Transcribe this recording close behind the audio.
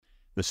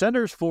The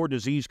Centers for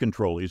Disease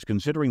Control is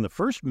considering the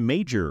first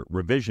major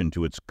revision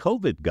to its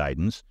COVID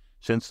guidance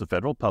since the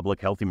federal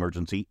public health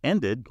emergency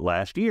ended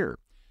last year.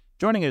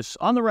 Joining us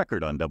on the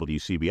record on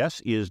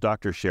WCBS is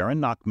Dr. Sharon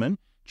Nachman,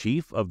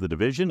 Chief of the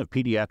Division of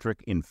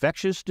Pediatric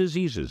Infectious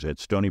Diseases at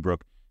Stony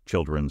Brook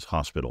Children's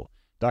Hospital.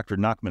 Dr.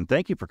 Nachman,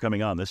 thank you for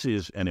coming on. This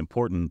is an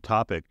important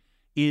topic.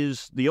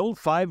 Is the old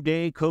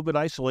 5-day COVID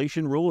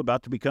isolation rule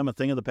about to become a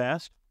thing of the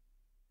past?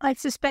 I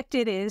suspect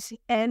it is,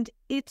 and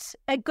it's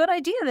a good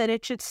idea that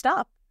it should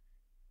stop.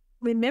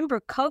 Remember,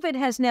 COVID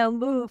has now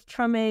moved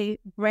from a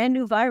brand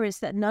new virus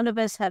that none of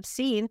us have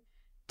seen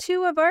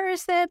to a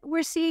virus that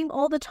we're seeing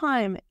all the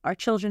time. Our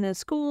children in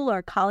school,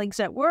 our colleagues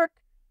at work.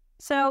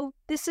 So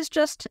this is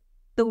just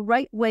the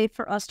right way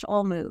for us to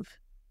all move.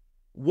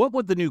 What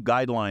would the new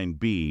guideline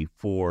be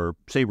for,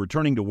 say,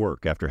 returning to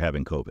work after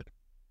having COVID?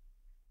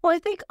 Well, I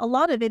think a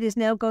lot of it is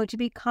now going to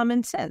be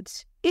common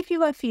sense. If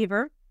you have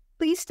fever,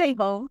 please stay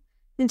home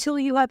until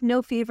you have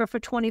no fever for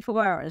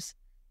 24 hours.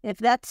 If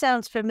that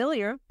sounds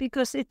familiar,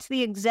 because it's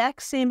the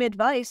exact same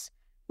advice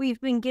we've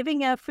been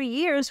giving out for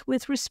years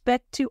with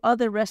respect to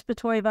other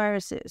respiratory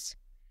viruses.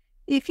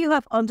 If you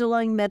have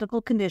underlying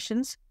medical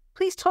conditions,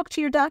 please talk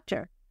to your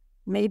doctor.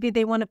 Maybe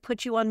they want to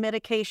put you on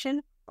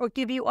medication or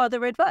give you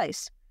other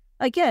advice.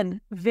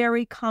 Again,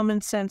 very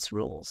common sense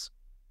rules.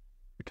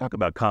 We talk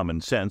about common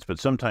sense, but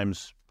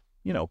sometimes,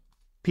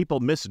 people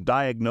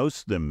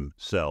misdiagnose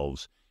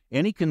themselves.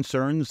 Any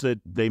concerns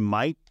that they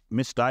might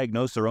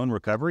misdiagnose their own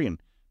recovery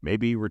and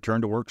maybe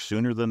return to work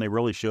sooner than they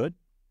really should?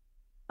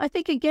 I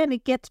think, again,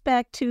 it gets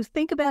back to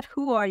think about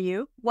who are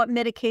you, what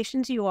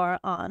medications you are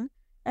on,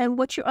 and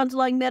what's your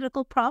underlying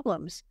medical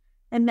problems.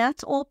 And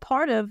that's all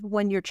part of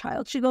when your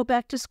child should go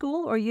back to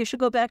school or you should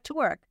go back to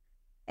work.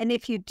 And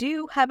if you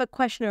do have a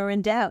question or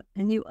in doubt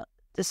and you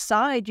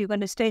decide you're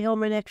going to stay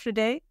home an extra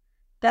day,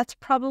 that's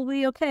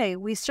probably okay.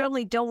 We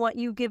certainly don't want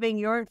you giving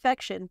your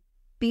infection,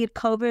 be it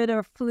COVID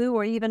or flu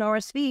or even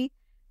RSV,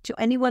 to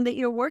anyone that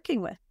you're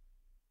working with.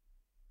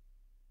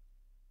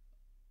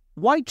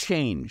 Why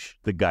change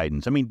the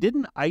guidance? I mean,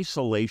 didn't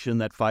isolation,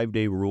 that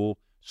 5-day rule,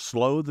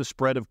 slow the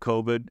spread of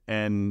COVID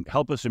and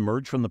help us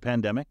emerge from the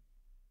pandemic?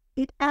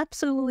 It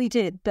absolutely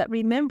did. But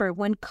remember,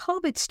 when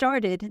COVID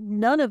started,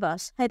 none of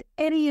us had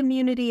any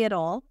immunity at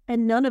all,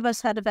 and none of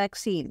us had a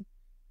vaccine.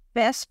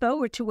 Fast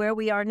forward to where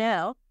we are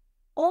now,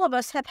 all of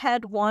us have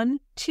had 1,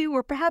 2,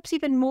 or perhaps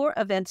even more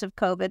events of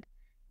COVID,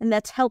 and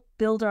that's helped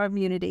build our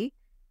immunity.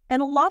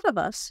 And a lot of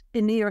us,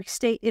 in New York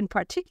State in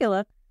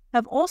particular,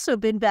 have also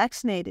been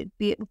vaccinated,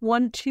 be it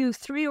 1, 2,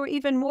 3, or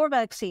even more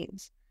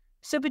vaccines.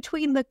 So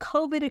between the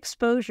COVID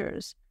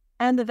exposures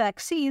and the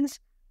vaccines,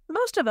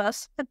 most of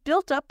us have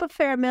built up a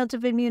fair amount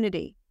of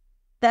immunity.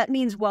 That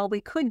means while we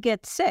could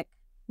get sick,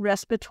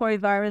 respiratory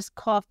virus,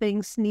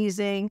 coughing,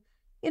 sneezing,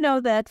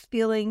 that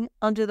feeling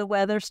under the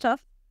weather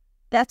stuff,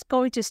 that's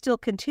going to still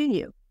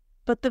continue.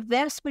 But the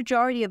vast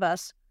majority of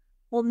us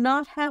will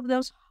not have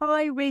those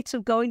high rates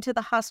of going to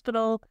the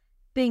hospital,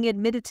 being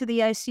admitted to the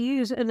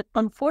ICUs, and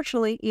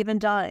unfortunately even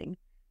dying.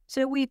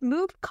 So we've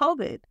moved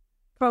COVID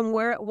from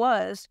where it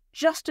was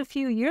just a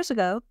few years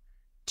ago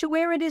to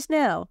where it is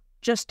now,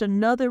 just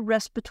another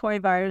respiratory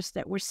virus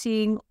that we're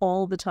seeing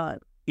all the time.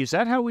 Is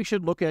that how we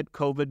should look at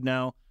COVID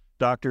now,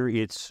 Doctor?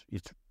 It's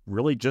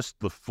really just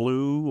the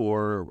flu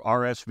or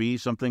RSV,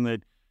 something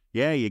that,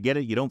 you get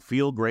it, you don't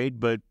feel great,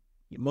 but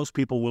most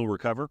people will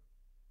recover?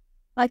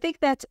 I think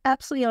that's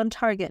absolutely on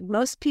target.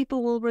 Most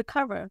people will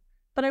recover.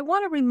 But I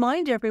want to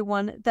remind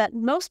everyone that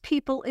most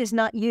people is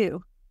not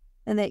you,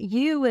 and that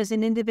you as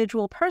an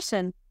individual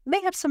person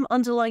may have some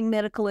underlying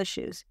medical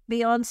issues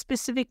beyond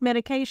specific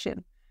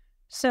medication.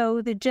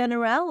 So the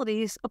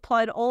generalities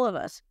apply to all of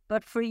us.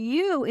 But for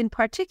you in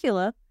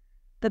particular,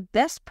 the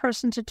best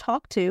person to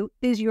talk to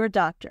is your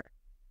doctor.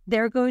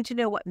 They're going to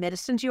know what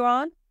medicines you're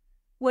on,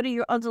 what are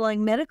your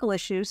underlying medical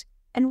issues,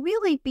 and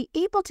really be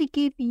able to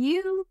give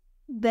you,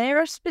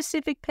 their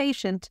specific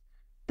patient,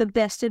 the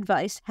best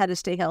advice how to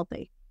stay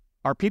healthy.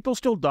 Are people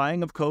still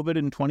dying of COVID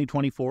in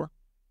 2024?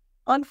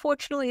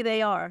 Unfortunately,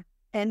 they are.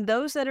 And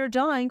those that are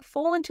dying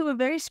fall into a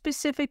very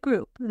specific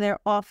group. They're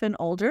often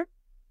older.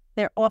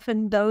 They're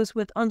often those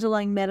with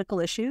underlying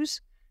medical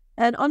issues.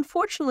 And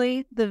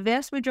unfortunately, the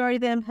vast majority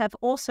of them have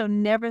also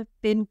never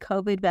been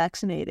COVID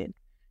vaccinated.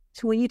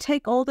 So when you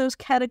take all those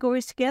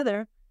categories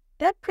together,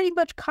 that pretty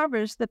much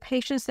covers the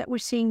patients that we're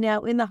seeing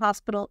now in the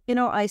hospital, in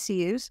our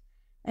ICUs,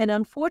 and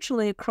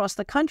unfortunately across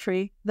the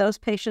country, those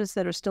patients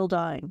that are still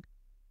dying.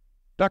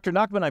 Dr.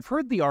 Nachman, I've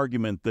heard the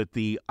argument that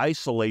the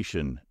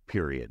isolation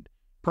period,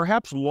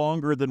 perhaps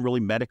longer than really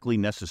medically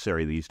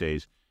necessary these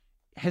days,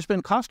 has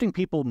been costing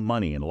people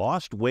money and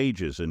lost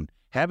wages and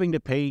having to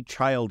pay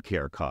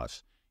childcare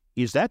costs.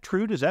 Is that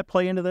true? Does that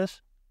play into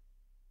this?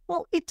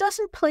 Well, it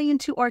doesn't play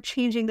into our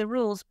changing the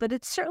rules, but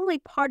it's certainly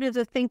part of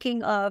the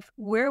thinking of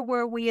where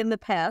were we in the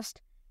past,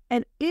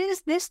 and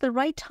is this the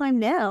right time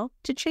now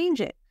to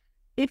change it?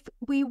 If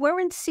we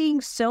weren't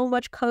seeing so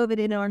much COVID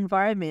in our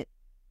environment,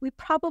 we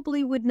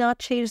probably would not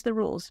change the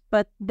rules.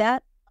 But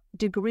that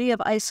degree of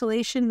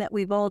isolation that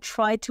we've all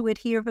tried to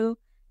adhere to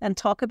and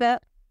talk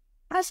about,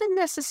 hasn't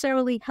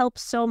necessarily helped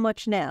so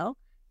much now,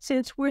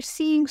 since we're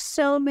seeing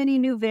so many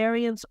new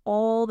variants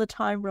all the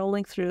time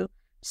rolling through,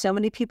 so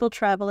many people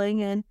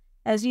traveling, and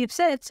as you've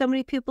said, so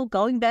many people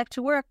going back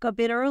to work a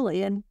bit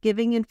early and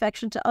giving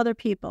infection to other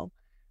people.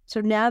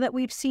 So now that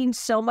we've seen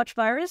so much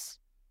virus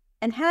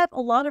and have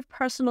a lot of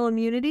personal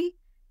immunity,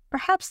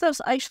 perhaps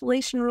those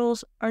isolation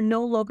rules are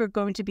no longer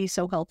going to be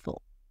so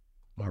helpful.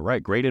 All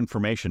right, great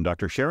information.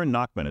 Dr. Sharon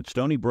Nachman at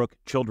Stony Brook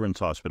Children's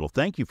Hospital.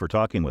 Thank you for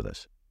talking with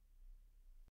us.